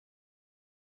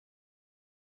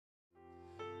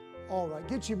All right,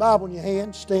 get your Bible in your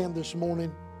hand. Stand this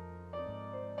morning.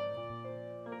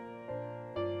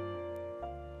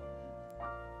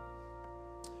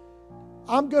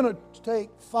 I'm going to take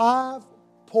 5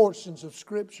 portions of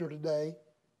Scripture today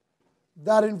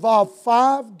that involve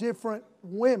 5 different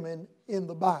women in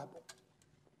the Bible.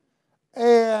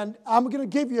 And I'm going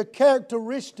to give you a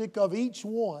characteristic of each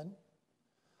one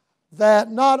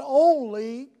that not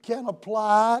only can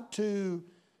apply to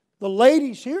the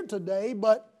ladies here today,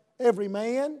 but every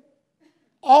man,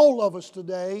 all of us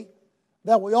today,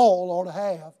 that we all ought to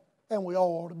have and we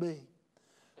all ought to be.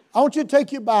 I want you to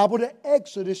take your Bible to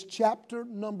Exodus chapter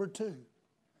number 2.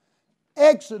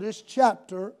 Exodus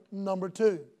chapter number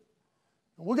 2.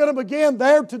 We're going to begin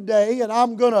there today, and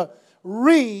I'm going to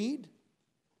read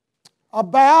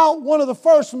about one of the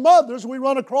first mothers we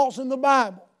run across in the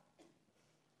Bible.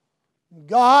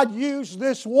 God used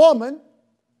this woman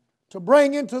to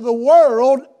bring into the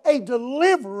world a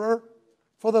deliverer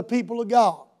for the people of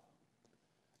God.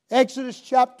 Exodus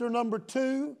chapter number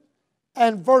 2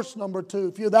 and verse number 2.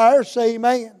 If you're there, say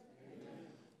amen. Amen.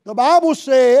 The Bible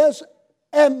says,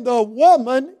 "And the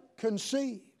woman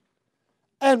conceived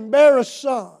and bare a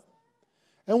son.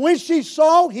 And when she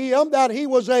saw him that he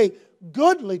was a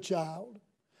goodly child,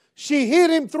 she hid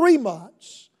him 3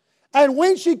 months. And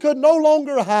when she could no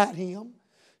longer hide him,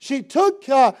 she took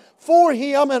for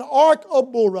him an ark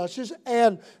of bulrushes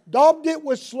and daubed it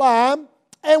with slime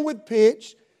and with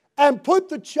pitch and put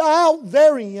the child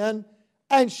therein,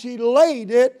 and she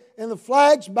laid it in the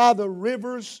flags by the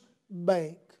river's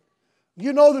bank."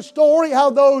 You know the story, how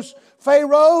those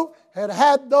Pharaoh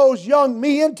had those young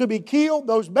men to be killed,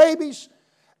 those babies.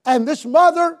 And this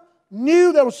mother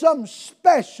knew there was something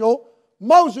special,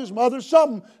 Moses' mother,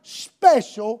 something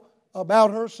special about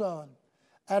her son.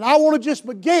 And I want to just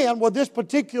begin with this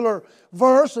particular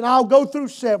verse, and I'll go through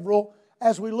several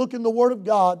as we look in the Word of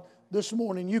God this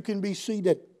morning. You can be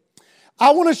seated.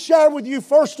 I want to share with you,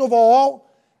 first of all,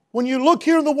 when you look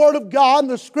here in the Word of God, in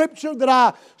the Scripture that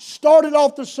I started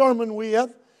off the sermon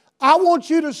with, I want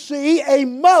you to see a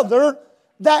mother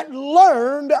that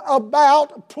learned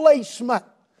about placement.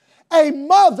 A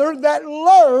mother that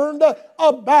learned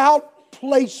about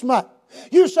placement.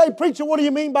 You say, "Preacher, what do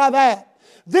you mean by that?"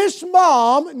 This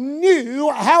mom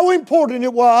knew how important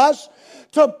it was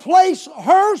to place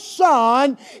her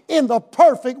son in the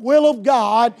perfect will of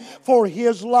God for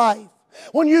his life.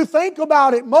 When you think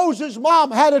about it, Moses'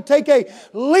 mom had to take a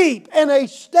leap and a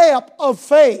step of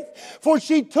faith. For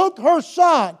she took her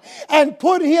son and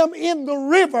put him in the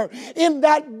river, in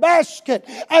that basket,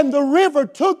 and the river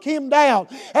took him down.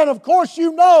 And of course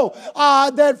you know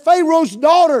that Pharaoh's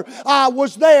daughter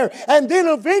was there. And then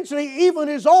eventually even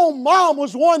his own mom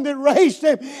was one that raised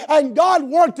him. And God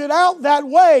worked it out that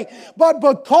way. But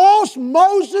because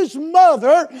Moses'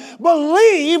 mother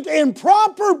believed in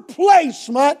proper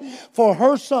placement for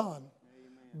her son,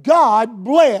 God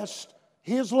blessed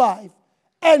his life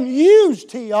and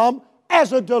used him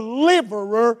as a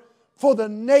deliverer for the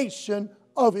nation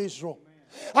of Israel.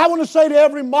 I want to say to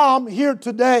every mom here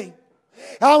today,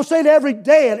 I want to say to every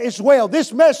dad as well,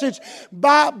 this message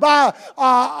by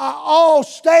all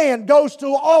stand goes to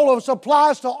all of us,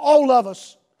 applies to all of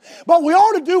us. But we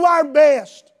ought to do our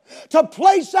best to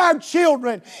place our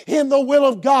children in the will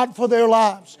of God for their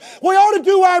lives. We ought to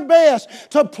do our best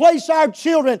to place our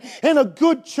children in a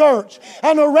good church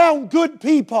and around good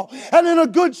people and in a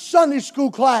good Sunday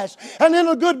school class and in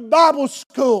a good Bible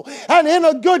school and in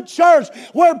a good church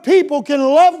where people can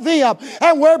love them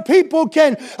and where people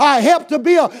can help to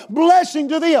be a blessing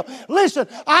to them. Listen,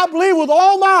 I believe with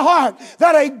all my heart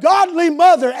that a godly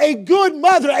mother, a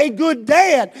good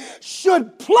dad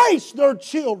should place their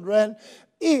children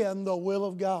in the will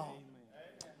of God.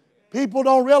 People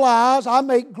don't realize I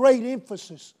make great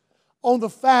emphasis on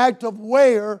the fact of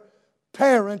where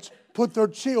parents put their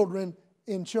children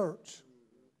in church.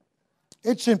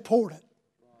 It's important.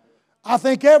 I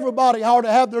think everybody ought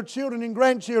to have their children and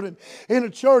grandchildren in a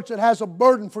church that has a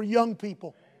burden for young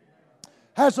people,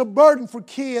 has a burden for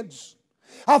kids.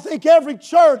 I think every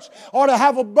church ought to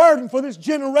have a burden for this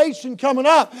generation coming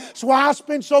up. That's why I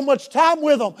spend so much time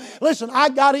with them. Listen, I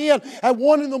got in at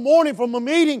 1 in the morning from a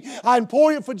meeting in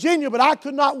Emporia, Virginia, but I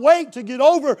could not wait to get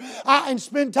over and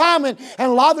spend time. And a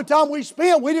lot of the time we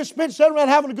just spent sitting around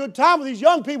having a good time with these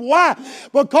young people. Why?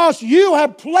 Because you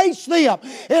have placed them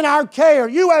in our care.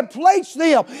 You have placed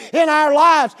them in our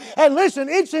lives. And listen,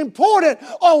 it's important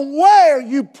on where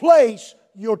you place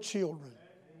your children.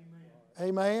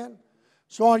 Amen.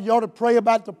 So you ought to pray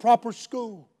about the proper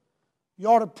school. You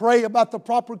ought to pray about the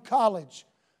proper college.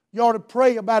 You ought to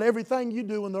pray about everything you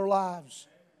do in their lives.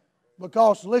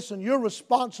 Because, listen, you're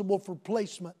responsible for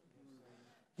placement.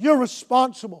 You're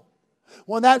responsible.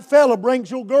 When that fella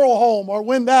brings your girl home, or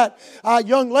when that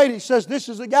young lady says, this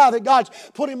is the guy that God's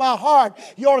put in my heart,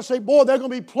 you ought to say, boy, they're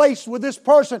going to be placed with this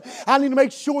person. I need to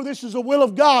make sure this is the will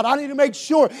of God. I need to make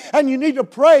sure. And you need to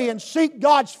pray and seek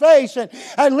God's face.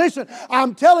 And listen,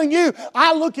 I'm telling you,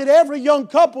 I look at every young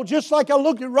couple just like I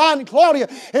looked at Ryan and Claudia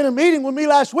in a meeting with me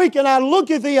last week, and I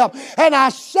look at them and I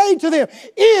say to them,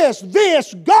 is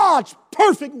this God's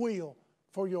perfect will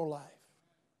for your life?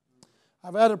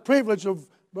 I've had the privilege of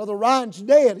Brother Ryan's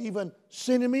dad even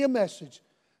sending me a message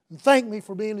and thank me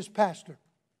for being his pastor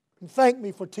and thank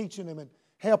me for teaching him and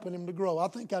helping him to grow. I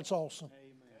think that's awesome.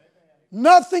 Amen.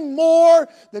 Nothing more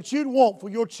that you'd want for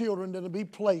your children than to be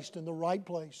placed in the right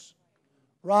place.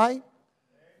 Right?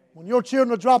 When your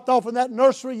children are dropped off in that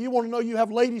nursery, you want to know you have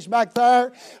ladies back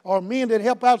there or men that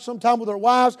help out sometime with their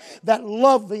wives that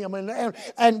love them.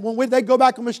 And when they go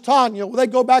back with Miss Tanya, when they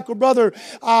go back with Brother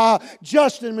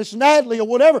Justin, Miss Natalie, or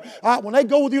whatever, when they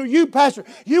go with your youth pastor,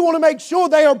 you want to make sure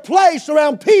they are placed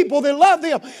around people that love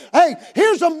them. Hey,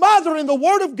 here's a mother in the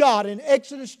Word of God in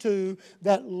Exodus 2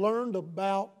 that learned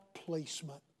about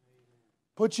placement.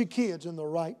 Put your kids in the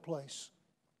right place.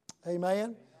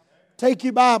 Amen? Take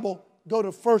your Bible. Go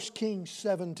to 1 Kings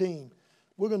 17.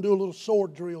 We're going to do a little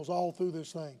sword drills all through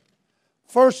this thing.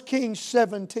 1 Kings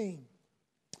 17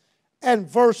 and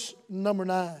verse number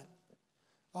 9.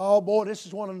 Oh boy, this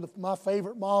is one of my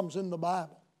favorite moms in the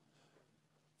Bible.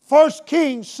 1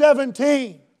 Kings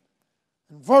 17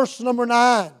 and verse number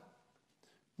 9.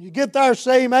 You get there,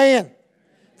 say amen.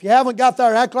 If you haven't got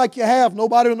there, act like you have.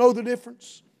 Nobody will know the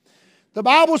difference. The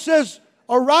Bible says,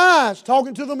 arise,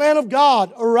 talking to the man of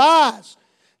God, arise.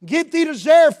 Get thee to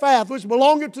Zarephath, which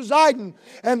belongeth to Zidon,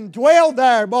 and dwell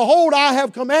there. Behold, I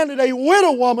have commanded a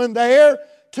widow woman there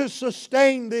to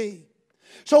sustain thee.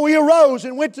 So he arose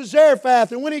and went to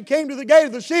Zarephath, and when he came to the gate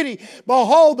of the city,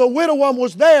 behold, the widow woman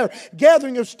was there,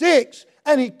 gathering of sticks.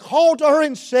 And he called to her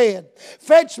and said,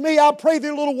 fetch me, I pray thee,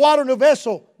 a little water in a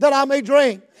vessel, that I may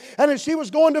drink. And as she was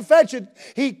going to fetch it,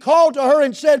 he called to her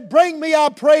and said, bring me, I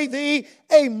pray thee,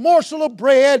 a morsel of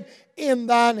bread in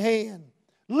thine hand.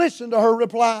 Listen to her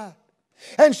reply.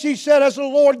 And she said, as the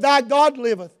Lord thy God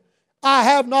liveth, I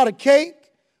have not a cake,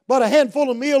 but a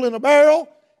handful of meal in a barrel,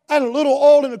 and a little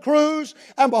oil in a cruse.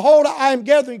 And behold, I am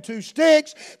gathering 2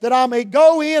 sticks, that I may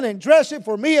go in and dress it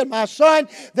for me and my son,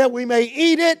 that we may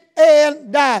eat it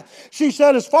and die. She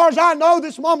said, as far as I know,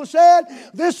 this mama said,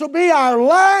 this will be our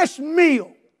last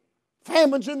meal.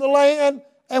 Famine's in the land,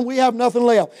 and we have nothing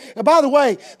left. And by the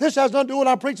way, this has nothing to do with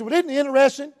what I'm preaching, but isn't it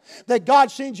interesting that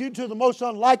God sends you to the most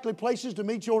unlikely places to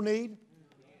meet your need?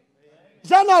 Is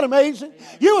that not amazing?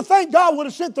 You would think God would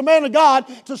have sent the man of God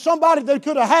to somebody that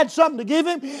could have had something to give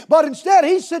him, but instead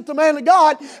He sent the man of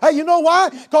God. Hey, you know why?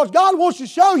 Because God wants to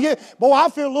show you, boy, I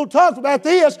feel a little tough about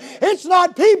this. It's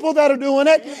not people that are doing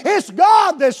it. It's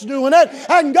God that's doing it,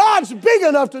 and God's big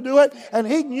enough to do it, and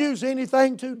He can use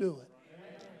anything to do it.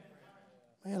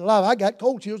 Man, alive, I got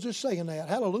cold chills just saying that.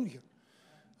 Hallelujah.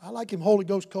 I like Him Holy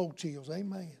Ghost cold chills.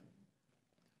 Amen.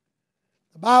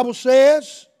 The Bible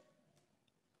says,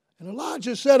 and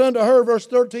Elijah said unto her, verse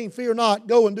 13, fear not,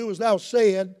 go and do as thou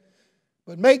said,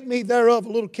 but make me thereof a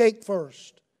little cake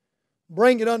first.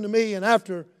 Bring it unto me, and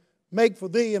after make for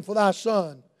thee and for thy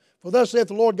son. For thus saith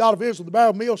the Lord God of Israel, the barrel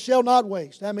of meal shall not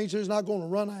waste. That means it's not going to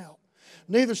run out.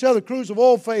 Neither shall the cruse of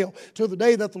oil fail till the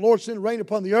day that the Lord send rain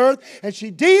upon the earth. And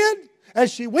she did,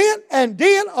 as she went and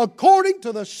did according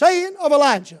to the saying of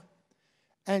Elijah.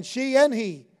 And she and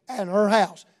he and her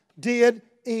house did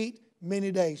eat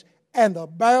many days. And the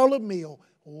barrel of meal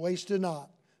wasted not.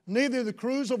 Neither the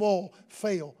cruse of oil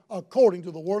failed, according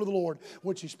to the word of the Lord,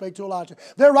 which He spake to Elijah.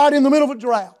 They're right in the middle of a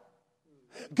drought.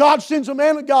 God sends a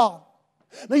man of God.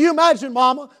 Now you imagine,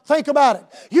 mama, think about it.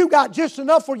 You got just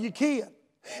enough for your kid.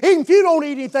 Even if you don't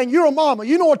eat anything, you're a mama.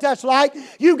 You know what that's like.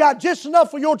 You got just enough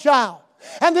for your child.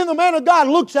 And then the man of God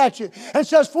looks at you and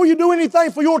says, before you do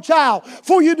anything for your child,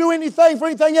 before you do anything for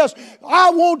anything else, I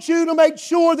want you to make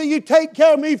sure that you take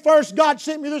care of me first. God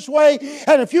sent me this way.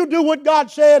 And if you do what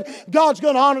God said, God's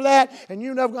going to honor that. And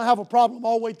you're never going to have a problem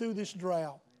all the way through this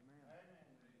drought.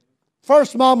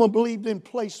 First mama believed in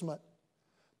placement.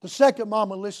 The second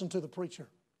mama listened to the preacher.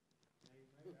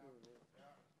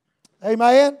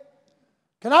 Amen?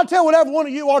 Can I tell what every one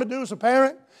of you ought to do as a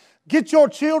parent? Get your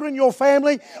children, your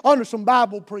family, under some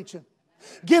Bible preaching.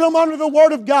 Get them under the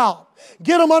Word of God.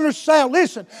 Get them under sound.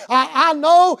 Listen, I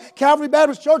know Calvary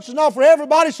Baptist Church is not for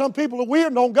everybody. Some people are weird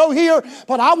and don't go here.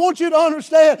 But I want you to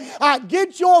understand,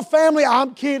 get your family,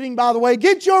 I'm kidding by the way,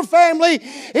 get your family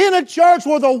in a church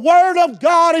where the Word of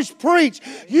God is preached.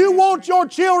 You want your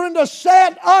children to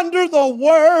sit under the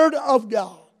Word of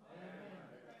God.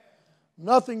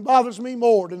 Nothing bothers me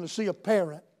more than to see a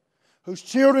parent whose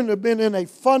children have been in a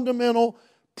fundamental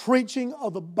preaching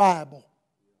of the Bible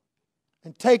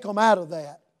and take them out of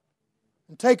that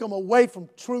and take them away from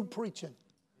true preaching,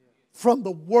 from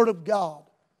the Word of God.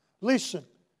 Listen,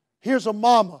 here's a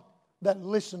mama that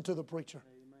listened to the preacher.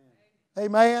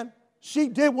 Amen. She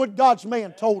did what God's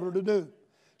man told her to do.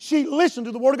 She listened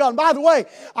to the Word of God. And by the way,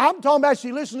 I'm talking about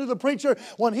she listened to the preacher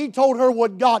when he told her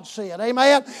what God said.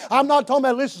 Amen? I'm not talking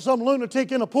about listening to some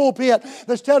lunatic in a pulpit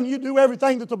that's telling you to do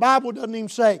everything that the Bible doesn't even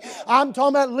say. I'm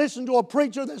talking about listening to a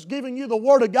preacher that's giving you the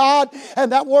Word of God,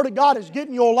 and that Word of God is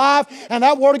getting your life, and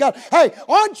that Word of God. Hey,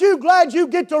 aren't you glad you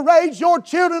get to raise your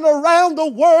children around the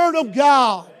Word of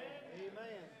God?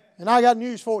 And I got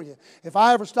news for you. If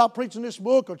I ever stop preaching this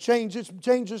book or change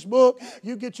this book,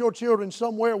 you get your children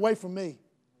somewhere away from me.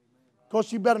 Of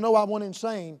course, you better know I went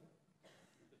insane.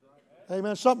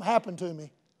 Amen. Something happened to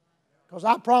me. Because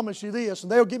I promise you this,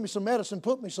 and they'll give me some medicine,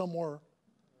 put me somewhere.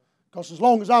 Because as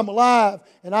long as I'm alive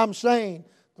and I'm sane,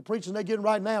 the preaching they're getting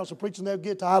right now is the preaching they'll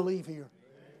get till I leave here.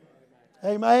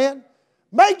 Amen.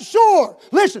 Make sure,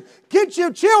 listen, get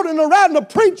your children around the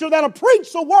preacher that'll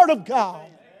preach the Word of God.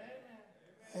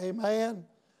 Amen.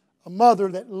 A mother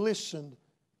that listened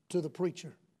to the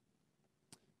preacher.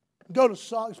 Go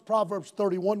to Proverbs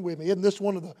 31 with me. Isn't this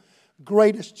one of the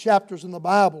greatest chapters in the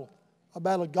Bible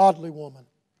about a godly woman?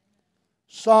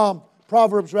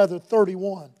 Proverbs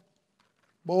 31.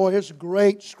 Boy, it's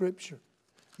great scripture.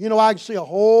 You know, I can see a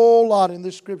whole lot in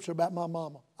this scripture about my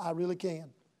mama. I really can.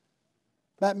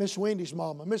 About Miss Wendy's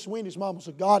mama. Miss Wendy's mama was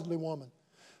a godly woman.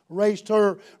 Raised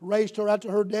her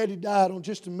after her daddy died on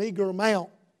just a meager amount.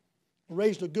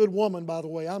 Raised a good woman, by the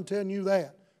way. I'm telling you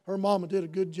that. Her mama did a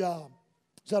good job.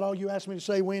 Is that all you asked me to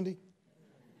say, Wendy?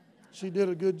 She did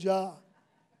a good job.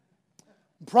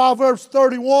 Proverbs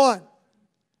 31.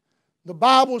 The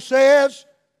Bible says,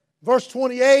 verse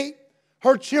 28,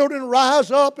 her children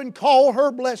rise up and call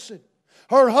her blessed.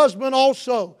 Her husband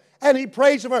also. And he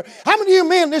prays of her. How many of you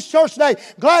men in this church today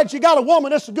glad you got a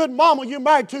woman that's a good mama you're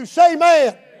married to? Say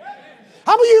amen.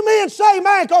 How many of you men say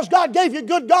amen because God gave you a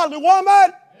good godly woman?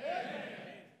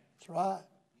 That's right.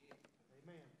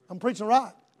 I'm preaching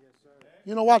right.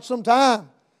 You know what?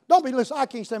 Sometime, don't be listening. I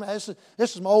can't stand that.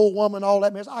 This is my old woman, all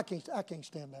that mess. I can't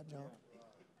stand that junk.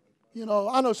 You know,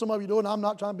 I know some of you do it, and I'm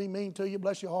not trying to be mean to you.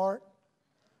 Bless your heart.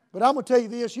 But I'm going to tell you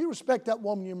this. You respect that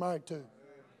woman you're married to.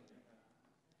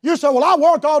 You say, well, I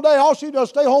work all day. All she does is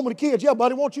stay home with the kids. Yeah,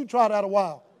 buddy, won't you try that a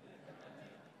while?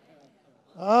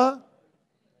 Huh?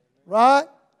 Right?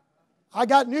 I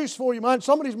got news for you, man.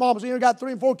 Some of these mamas here got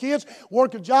 3 and 4 kids,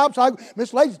 working jobs.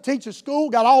 Miss Lady teaches school,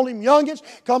 got all them youngins,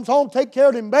 comes home, take care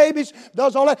of them babies,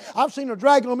 does all that. I've seen her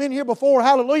dragging them in here before,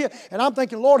 hallelujah. And I'm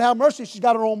thinking, Lord, have mercy. She's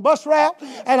got her own bus route.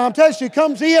 And I'm telling you, she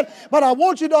comes in. But I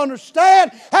want you to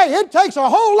understand, hey, it takes a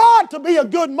whole lot to be a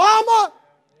good mama.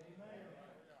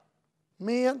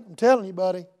 Men, I'm telling you,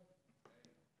 buddy.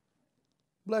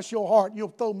 Bless your heart. You'll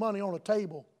throw money on a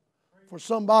table for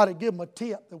somebody, give them a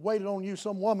tip that waited on you,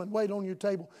 some woman waited on your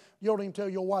table. You don't even tell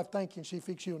your wife thank you and she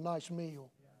fixed you a nice meal.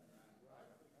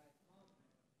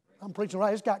 I'm preaching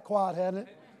right. It's got quiet, hasn't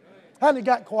it? Hasn't it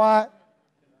got quiet?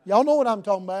 Y'all know what I'm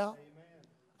talking about.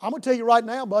 I'm going to tell you right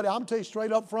now, buddy. I'm going to tell you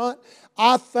straight up front.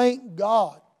 I thank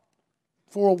God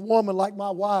for a woman like my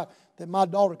wife that my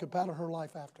daughter could pattern her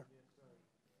life after.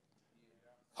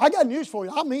 I got news for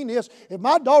you. I mean this. If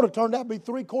my daughter turned out to be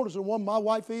 3/4 of the woman my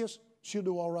wife is, she'll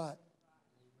do all right.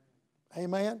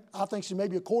 Amen. I think she may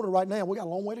be 1/4 right now. We got a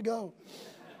long way to go.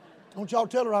 Don't y'all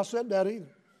tell her I said that either.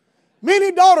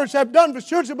 Many daughters have done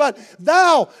virtuously, but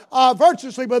thou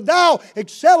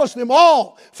excellest them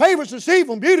all. Favor is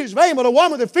deceitful, and beauty is vain, but a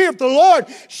woman that feareth the Lord,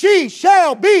 she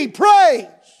shall be praised.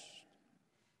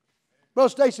 Brother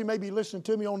Stacy may be listening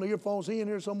to me on the earphones. He in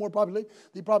here somewhere,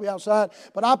 he's probably outside.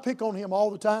 But I pick on him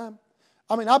all the time.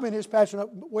 I mean, I've been his pastor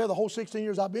the whole 16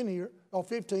 years I've been here, or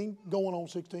 15, going on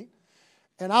 16.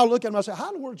 And I'll look at him and I say, how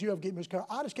in the world did you ever get Miss Carol?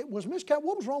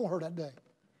 What was wrong with her that day?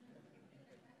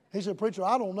 He said, preacher,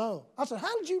 I don't know. I said,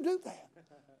 how did you do that?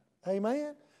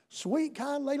 Amen. Sweet,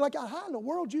 kind lady like that. How in the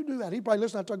world did you do that? He probably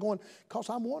listened after going, because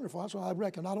I'm wonderful. That's what I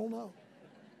reckon. I don't know.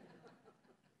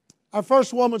 Our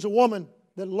first woman's a woman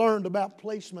that learned about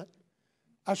placement.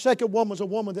 Our second woman's a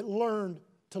woman that learned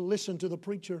to listen to the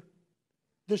preacher.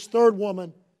 This third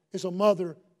woman is a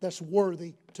mother that's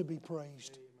worthy to be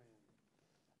praised.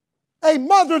 A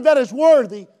mother that is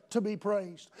worthy to be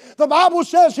praised. The Bible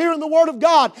says here in the Word of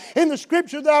God, in the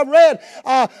scripture that I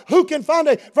read, who can find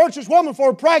a virtuous woman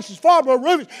for her practice far above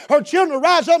rubies? Her children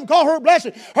rise up and call her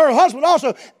blessed. Her husband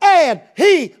also, and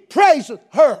he praiseth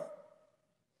her.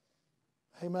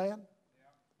 Amen.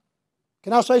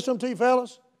 Can I say something to you,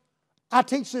 fellas? I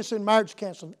teach this in marriage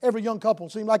counseling. Every young couple,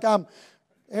 it seems like I'm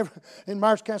in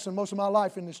marriage counseling most of my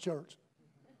life in this church.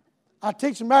 I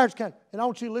teach in marriage counseling, and I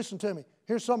want you to listen to me.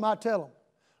 Here's something I tell them.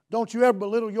 Don't you ever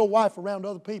belittle your wife around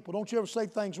other people. Don't you ever say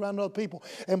things around other people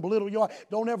and belittle your wife.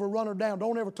 Don't ever run her down.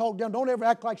 Don't ever talk down. Don't ever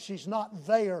act like she's not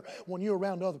there when you're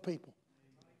around other people.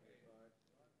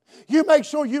 You make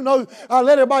sure you know,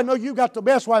 let everybody know you got the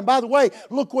best wife. And by the way,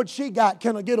 look what she got.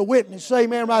 Can I get a witness? Say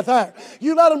amen right there.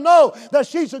 You let them know that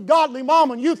she's a godly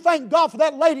mom, and you thank God for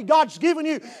that lady God's given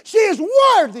you. She is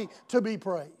worthy to be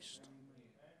praised.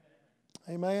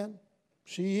 Amen.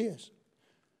 She is.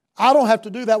 I don't have to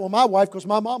do that with my wife because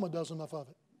my mama does enough of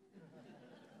it.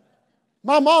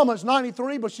 My mama's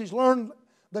 93, but she's learned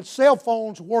that cell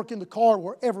phones work in the car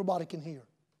where everybody can hear.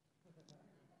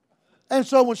 And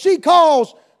so when she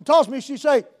calls and talks to me, she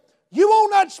say, "You on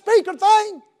that speaker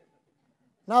thing?"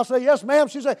 And I'll say, "Yes, ma'am."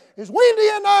 She say, "Is Wendy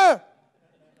in there?"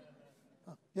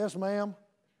 "Yes, ma'am."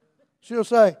 She'll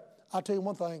say, "I'll tell you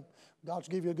one thing. God's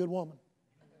give you a good woman.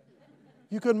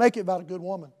 You couldn't make it without a good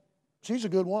woman. She's a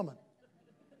good woman."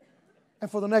 And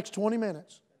for the next 20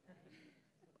 minutes,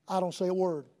 I don't say a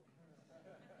word.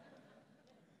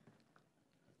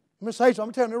 Miss Hazel,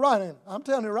 I'm telling you right, ain't I? I'm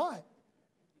telling you right.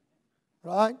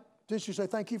 Right? Then she say,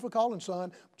 "Thank you for calling,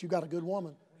 son, but you got a good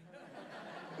woman."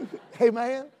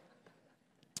 Amen.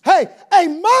 Hey, a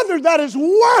mother that is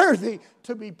worthy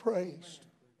to be praised.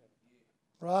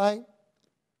 Right?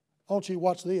 I want you to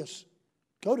watch this.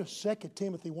 Go to 2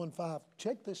 Timothy 1:5.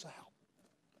 Check this out.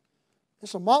 There's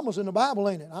some mamas in the Bible,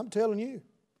 ain't it? I'm telling you.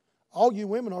 All you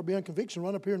women are being conviction.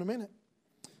 Run up here in a minute.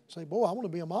 Say, "Boy, I want to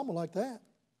be a mama like that."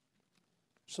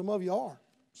 Some of you are.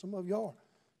 Some of you are.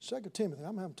 2 Timothy.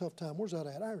 I'm having a tough time. Where's that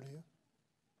at? There it is.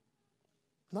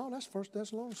 No, that's 1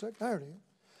 Thessalonians. There it is.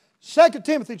 2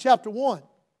 Timothy chapter 1.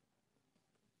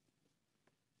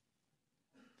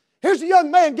 Here's a young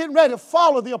man getting ready to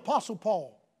follow the Apostle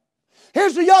Paul.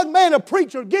 Here's a young man, a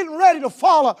preacher, getting ready to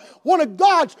follow one of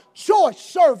God's choice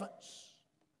servants.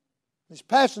 He's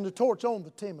passing the torch on to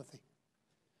Timothy.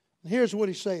 And here's what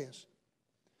he says.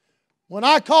 "When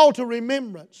I call to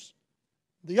remembrance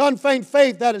the unfeigned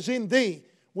faith that is in thee,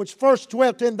 which first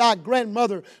dwelt in thy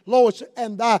grandmother Lois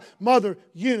and thy mother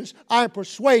Eunice, I am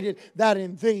persuaded that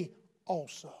in thee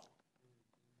also."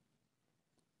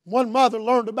 One mother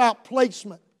learned about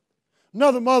placement.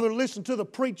 Another mother listened to the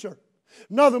preacher.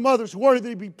 Another mother's worthy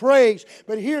to be praised.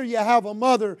 But here you have a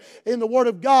mother in the Word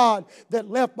of God that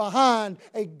left behind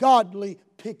a godly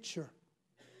picture.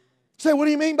 Say, what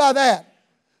do you mean by that?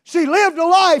 She lived a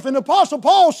life, and the Apostle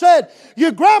Paul said,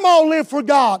 your grandma lived for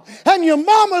God, and your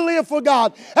mama lived for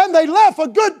God, and they left a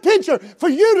good picture for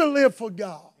you to live for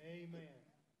God. Amen.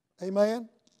 Amen.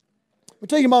 Let me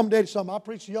tell you, Mom and Daddy, something. I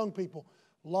preach to young people.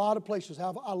 A lot of places.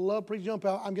 I love preaching to young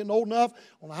people. I'm getting old enough. I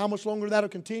don't know how much longer that'll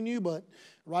continue, but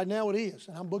right now it is.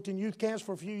 And I'm booked in youth camps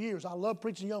for a few years. I love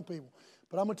preaching to young people.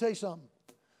 But I'm going to tell you something.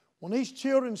 When these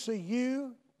children see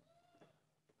you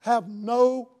have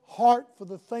no heart for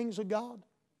the things of God,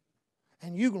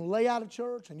 and you can lay out of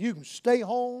church, and you can stay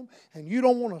home, and you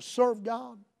don't want to serve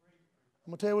God,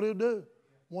 I'm going to tell you what it'll do.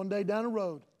 One day down the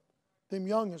road, them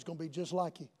youngins going to be just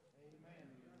like you.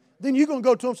 Then you're going to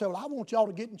go to them and say, well, I want y'all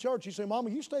to get in church. You say, Mama,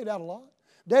 you stayed out a lot.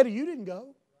 Daddy, you didn't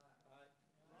go.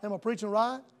 Am I preaching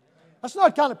right? That's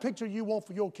not the kind of picture you want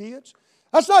for your kids.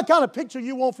 That's not the kind of picture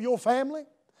you want for your family.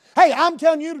 Hey, I'm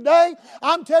telling you today,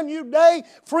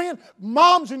 friend,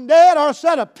 moms and dad are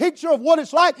set a picture of what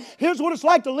it's like. Here's what it's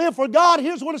like to live for God.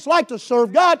 Here's what it's like to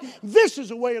serve God. This is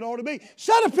the way it ought to be.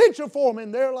 Set a picture for them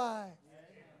in their life.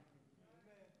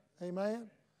 Amen.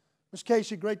 Miss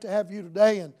Casey, great to have you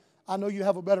today. And I know you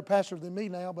have a better pastor than me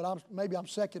now, but maybe I'm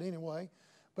second anyway.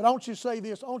 But I want you to say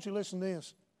this. I want you to listen to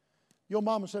this. Your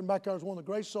mama sitting back there is one of the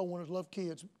greatest soul winners, love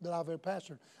kids that I've ever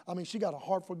pastored. I mean, she got a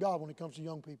heart for God when it comes to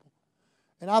young people.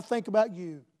 And I think about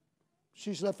you.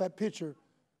 She's left that picture.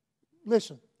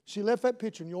 Listen, she left that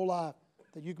picture in your life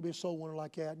that you could be a soul winner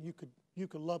like that, and you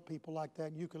could love people like that.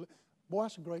 And you could, boy,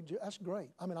 that's great.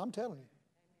 I mean, I'm telling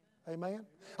you. Amen.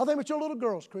 I think about your little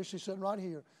girls, Chris. She's sitting right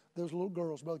here. Those little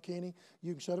girls, Brother Kenny.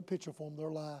 You can set a picture for them, their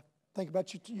life. Think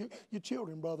about your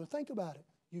children, brother. Think about it.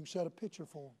 You can set a picture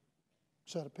for them.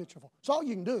 Set a picture for them. It's all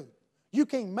you can do. You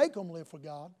can't make them live for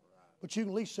God, but you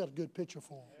can at least set a good picture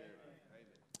for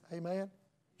them. Amen.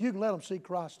 You can let them see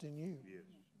Christ in you.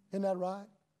 Isn't that right?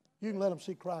 You can let them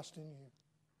see Christ in you.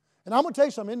 And I'm going to tell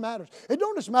you something, it matters. It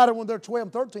don't just matter when they're 12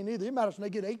 and 13 either. It matters when they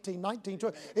get 18, 19,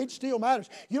 20. It still matters.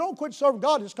 You don't quit serving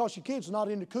God just because your kid's not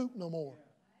in the coop no more.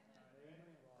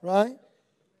 Right?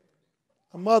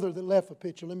 A mother that left a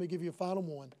picture. Let me give you a final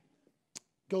one.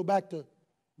 Go back to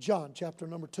John chapter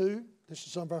number 2. This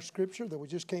is some of our scripture that we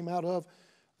just came out of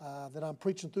that I'm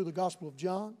preaching through the Gospel of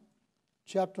John,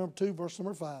 chapter number 2, verse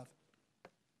number 5.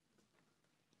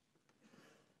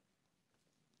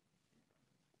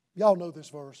 Y'all know this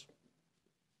verse.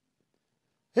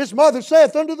 His mother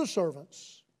saith unto the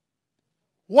servants,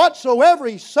 whatsoever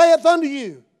he saith unto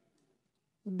you,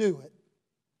 do it.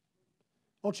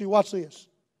 I want you to watch this.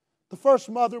 The first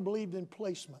mother believed in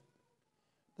placement.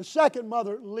 The second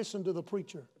mother listened to the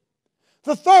preacher.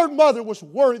 The third mother was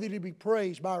worthy to be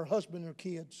praised by her husband and her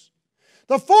kids.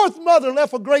 The fourth mother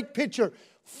left a great picture.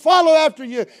 Follow after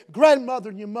your grandmother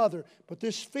and your mother. But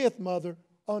this fifth mother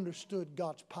understood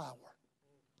God's power.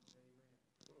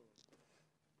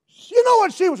 You know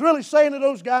what she was really saying to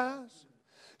those guys?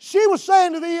 She was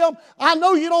saying to them, I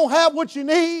know you don't have what you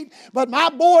need, but my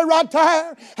boy right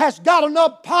there has got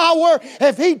enough power.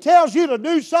 If he tells you to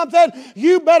do something,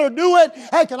 you better do it.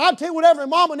 Hey, can I tell you what every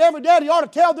mom and every daddy ought to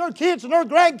tell their kids and their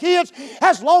grandkids?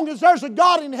 As long as there's a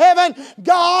God in heaven,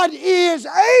 God is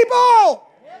able.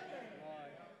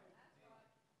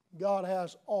 God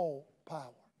has all power.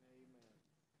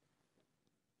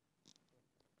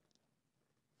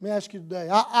 Let me ask you today.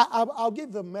 I'll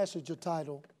give the message a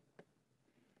title.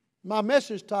 My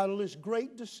message title is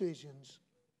Great Decisions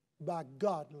by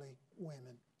Godly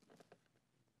Women.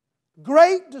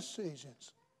 Great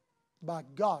Decisions by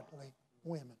Godly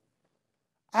Women.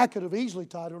 I could have easily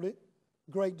titled it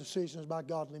Great Decisions by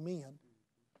Godly Men.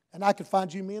 And I could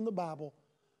find you men in the Bible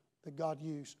that God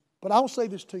used. But I'll say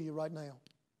this to you right now.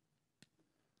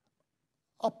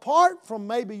 Apart from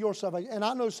maybe your salvation, and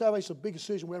I know salvation is the biggest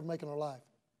decision we ever make in our life.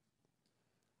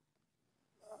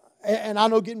 And I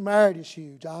know getting married is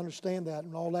huge. I understand that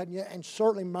and all that. And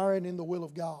certainly marrying in the will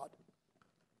of God.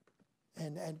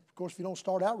 And of course, if you don't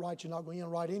start out right, you're not going to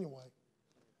end right anyway.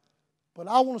 But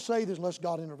I want to say this unless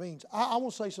God intervenes. I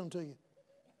want to say something to you.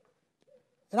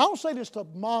 And I want to say this to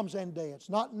moms and dads,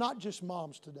 not just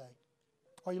moms today.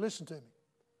 Are you listening to me?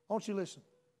 I want you to listen.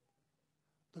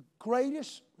 The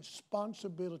greatest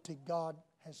responsibility God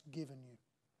has given you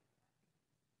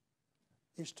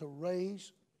is to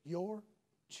raise your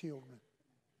children.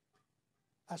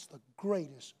 That's the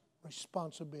greatest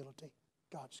responsibility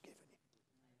God's given you.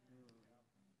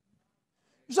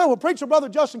 You say, well, preacher, Brother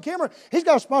Justin Kimmer, he's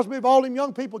got a responsibility for all them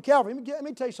young people at Calvary. Let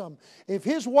me tell you something. If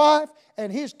his wife and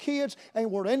his kids ain't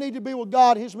where they need to be with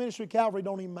God, his ministry at Calvary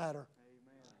don't even matter.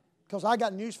 Because I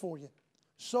got news for you.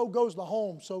 So goes the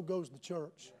home, so goes the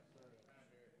church.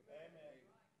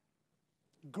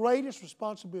 Greatest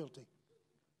responsibility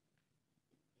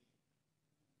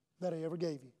that He ever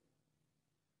gave you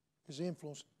is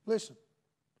influence. Listen,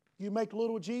 you make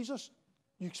little with Jesus,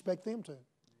 you expect them to.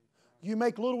 You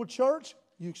make little with church,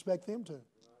 you expect them to.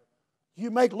 You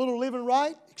make little living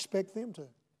right, expect them to.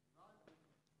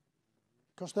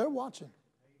 Because they're watching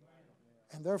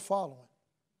and they're following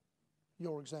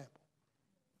your example.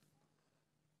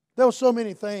 There were so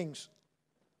many things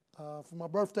for my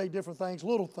birthday, different things,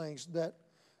 little things that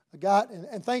I got.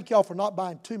 And thank y'all for not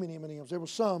buying too many M&Ms. There were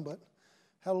some, but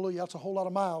hallelujah, that's a whole lot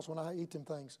of miles when I eat them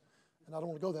things. And I don't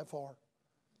want to go that far.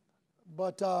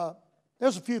 But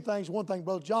there's a few things. One thing,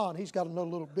 Brother John, he's got another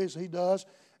little business he does.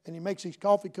 And he makes these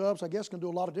coffee cups. I guess going to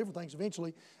do a lot of different things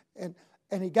eventually. And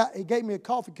he gave me a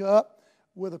coffee cup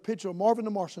with a picture of Marvin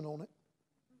the Martian on it.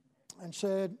 And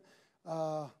said,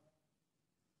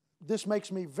 this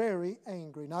makes me very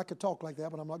angry. Now, I could talk like that,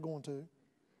 but I'm not going to.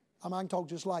 I can talk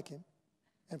just like him.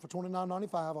 And for $29.95,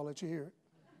 I'll let you hear it.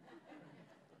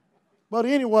 But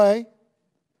anyway,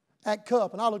 that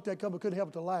cup, and I looked at that cup and couldn't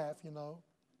help but to laugh,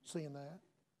 seeing that.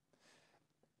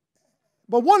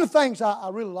 But one of the things I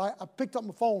really like, I picked up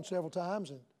my phone several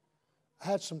times and I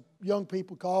had some young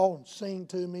people call and sing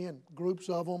to me, and groups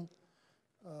of them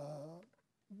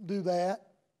do that.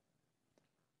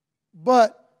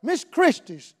 But Miss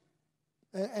Christie's,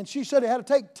 and she said it had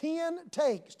to take 10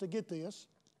 takes to get this.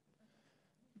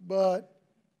 But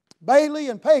Bailey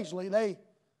and Paisley, they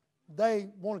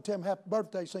wanted to tell him happy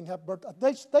birthday, sing happy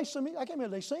birthday. They sing me, I can't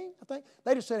remember, they sing, I think.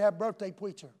 They just said happy birthday,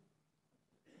 preacher.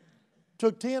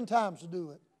 Took 10 times to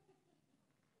do it.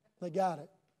 They got it.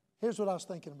 Here's what I was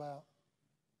thinking about.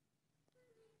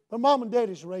 But Mom and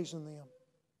Daddy's raising them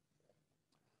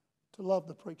to love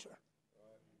the preacher.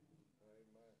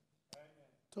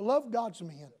 To love God's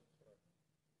men.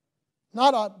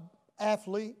 Not an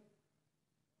athlete.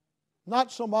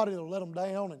 Not somebody that'll let them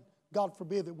down, and God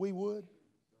forbid that we would.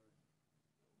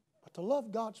 But to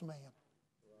love God's man.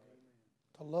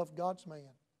 To love God's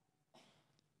man.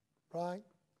 Right?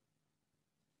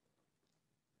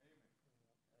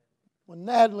 When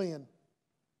Natalie and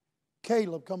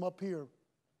Caleb come up here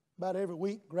about every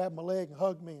week, grab my leg and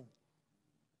hug me and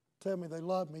tell me they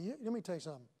love me, let me tell you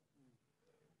something.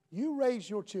 You raise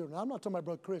your children. I'm not talking about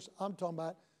Brother Chris. I'm talking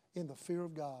about in the fear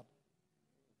of God.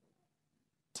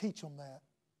 Teach them that.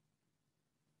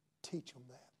 Teach them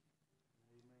that.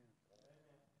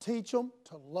 Teach them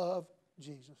to love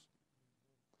Jesus.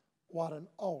 What an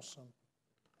awesome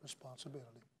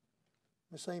responsibility.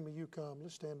 Miss Amy, you come.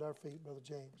 Let's stand to our feet, Brother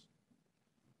James.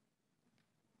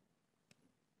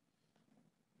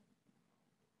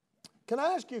 Can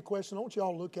I ask you a question? I want you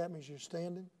all to look at me as you're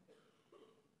standing.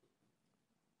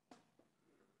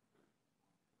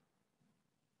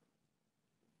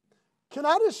 Can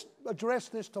I just address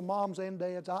this to moms and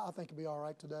dads? I think it'll be all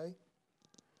right today.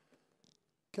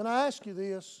 Can I ask you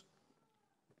this?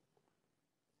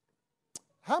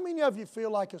 How many of you feel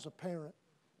like as a parent,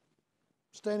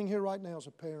 standing here right now as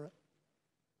a parent,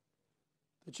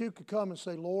 that you could come and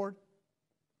say, Lord,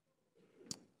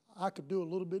 I could do a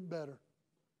little bit better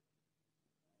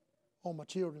on my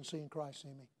children seeing Christ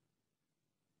in me.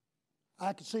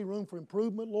 I could see room for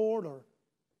improvement, Lord, or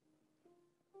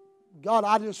God,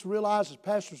 I just realized as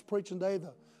Pastor was preaching today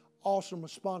the awesome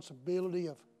responsibility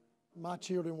of my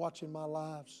children watching my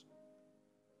lives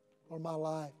or my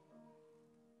life.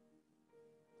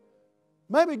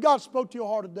 Maybe God spoke to your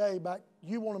heart today about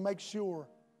you want to make sure,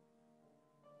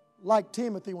 like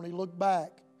Timothy when he looked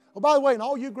back. Oh, by the way, and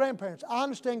all you grandparents, I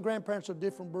understand grandparents are a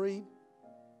different breed.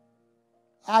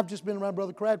 I've just been around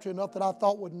Brother Crabtree enough that I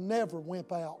thought would never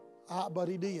wimp out, but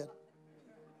he did.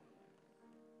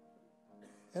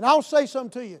 And I'll say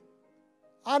something to you.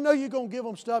 I know you're going to give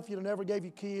them stuff you never gave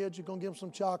your kids. You're going to give them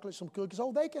some chocolate, some cookies.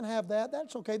 Oh, they can have that.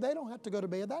 That's okay. They don't have to go to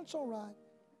bed. That's all right.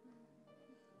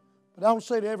 But I want to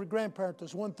say to every grandparent,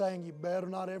 there's one thing you better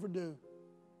not ever do.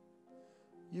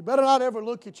 You better not ever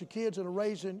look at your kids that are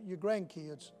raising your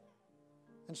grandkids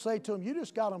and say to them, you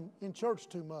just got them in church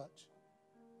too much.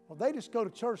 Or they just go to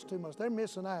church too much. They're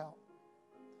missing out.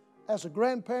 As a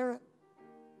grandparent,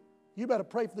 you better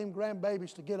pray for them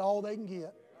grandbabies to get all they can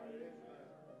get.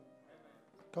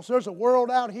 Because there's a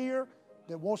world out here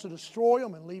that wants to destroy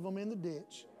them and leave them in the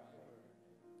ditch.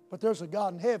 But there's a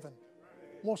God in heaven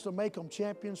who wants to make them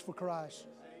champions for Christ.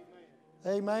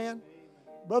 Amen.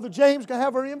 Brother James can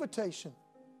have our invitation.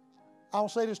 I'll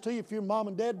say this to you, if you're mom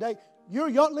and dad today, you're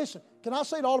young. Listen, can I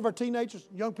say to all of our teenagers,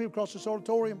 young people across this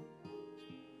auditorium,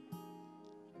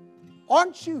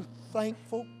 aren't you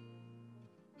thankful?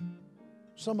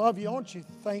 Some of you, aren't you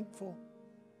thankful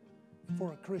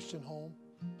for a Christian home?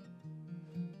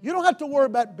 You don't have to worry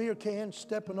about beer cans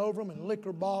stepping over them and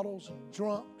liquor bottles and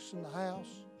drunks in the house.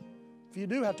 If you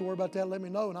do have to worry about that, let me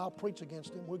know and I'll preach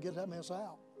against it. We'll get that mess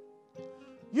out.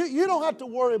 You don't have to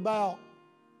worry about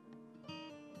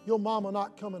your mama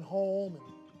not coming home and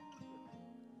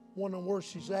wondering where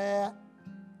she's at.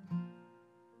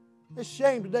 It's a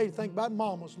shame today to think about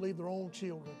mamas leave their own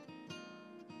children.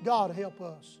 God help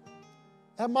us.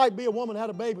 That might be a woman that had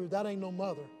a baby, but that ain't no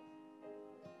mother.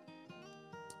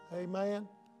 Amen.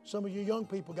 Some of you young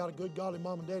people got a good godly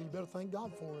mom and dad. You better thank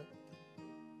God for it.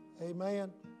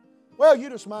 Amen. Well, you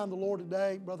just mind the Lord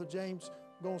today. Brother James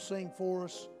going to sing for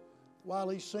us. While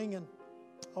he's singing,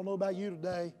 I don't know about you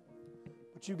today,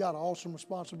 but you got an awesome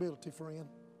responsibility, friend.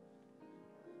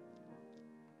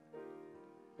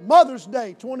 Mother's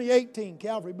Day 2018,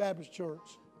 Calvary Baptist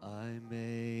Church. I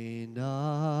may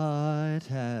not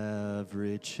have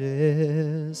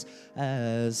riches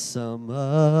as some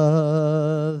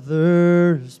others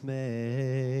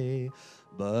may,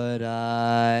 but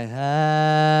I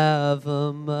have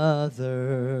a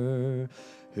mother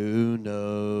who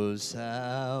knows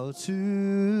how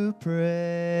to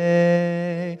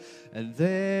pray. And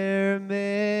there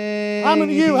may How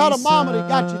many of you had a mama that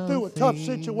got you through a tough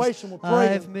situation with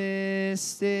praying? I've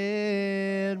missed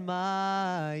in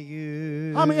my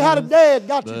youth. How many had a dad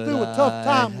got you through a tough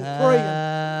time with praying?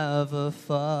 Have a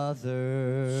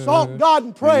father Sought God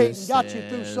and prayed and got you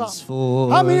through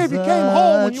something. How many of you came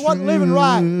home when you wasn't living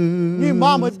right? Knew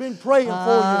mama had been praying for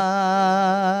you.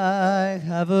 I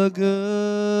have a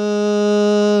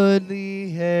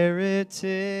goodly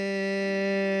heritage.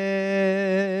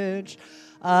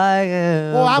 I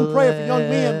am I'm praying for young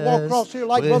men walk across here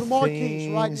like Brother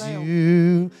Marquise right now.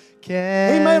 He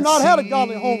may have not had a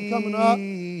godly home coming up,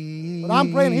 but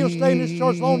I'm praying he'll stay in this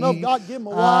church long enough. God give him a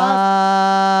wife,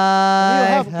 and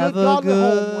he'll have a good godly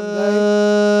home one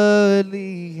day.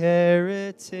 Godly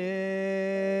heritage,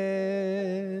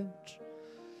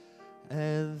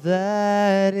 and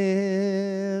that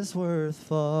is worth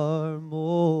far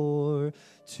more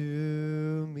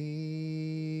to me.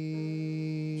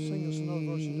 Sing us another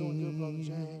verse. You're doing good, Brother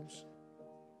James.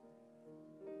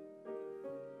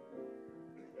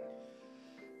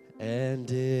 And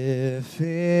if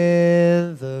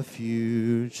in the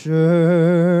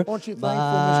future Aren't you thankful, Miss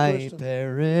my Kristen?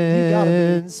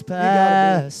 parents You gotta be.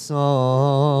 pass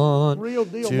on Real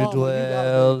deal, to Mama, you gotta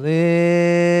dwell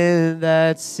in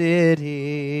that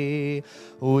city.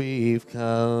 We've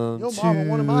come Your mama,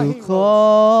 one of my to heroes.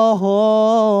 call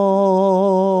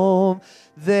home.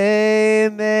 They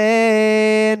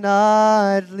may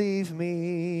not leave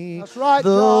me. That's right, The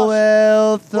Josh.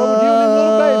 wealth What would you and them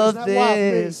little babies of and that wife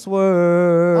be? this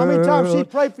world. How many times she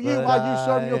prayed for you but while you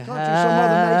served your I country, some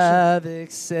other nation?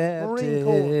 have Marine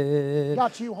Corps. accepted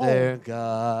Got you home. their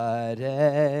God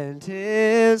and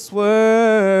His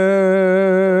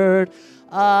word.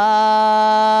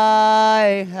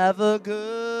 I have a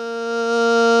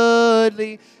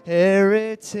goodly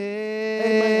heritage.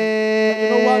 Amen. And you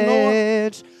know what,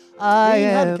 Noah? I You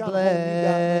ain't had the am kind of home you got,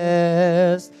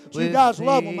 blessed. But you with guys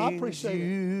love them. I things appreciate it.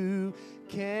 you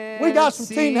can't We got some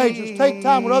teenagers take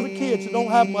time with other kids that don't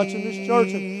have much in this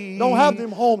church and don't have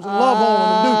them homes and love on them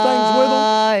and do things with them.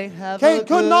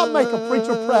 Could not make a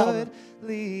preacher prouder.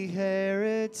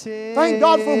 Thank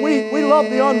God for we love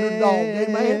the underdog.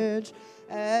 Amen.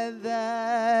 And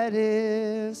that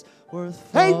is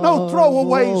worth Ain't no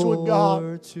throwaways with God.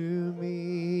 more to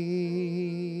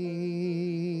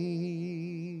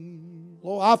me.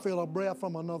 Lord, I feel a breath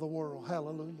from another world.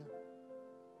 Hallelujah.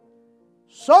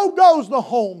 So goes the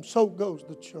home, so goes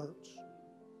the church.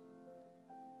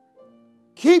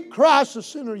 Keep Christ the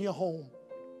center of your home.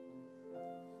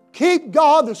 Keep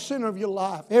God the center of your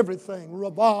life. Everything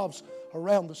revolves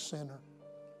around the center.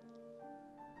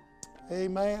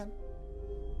 Amen.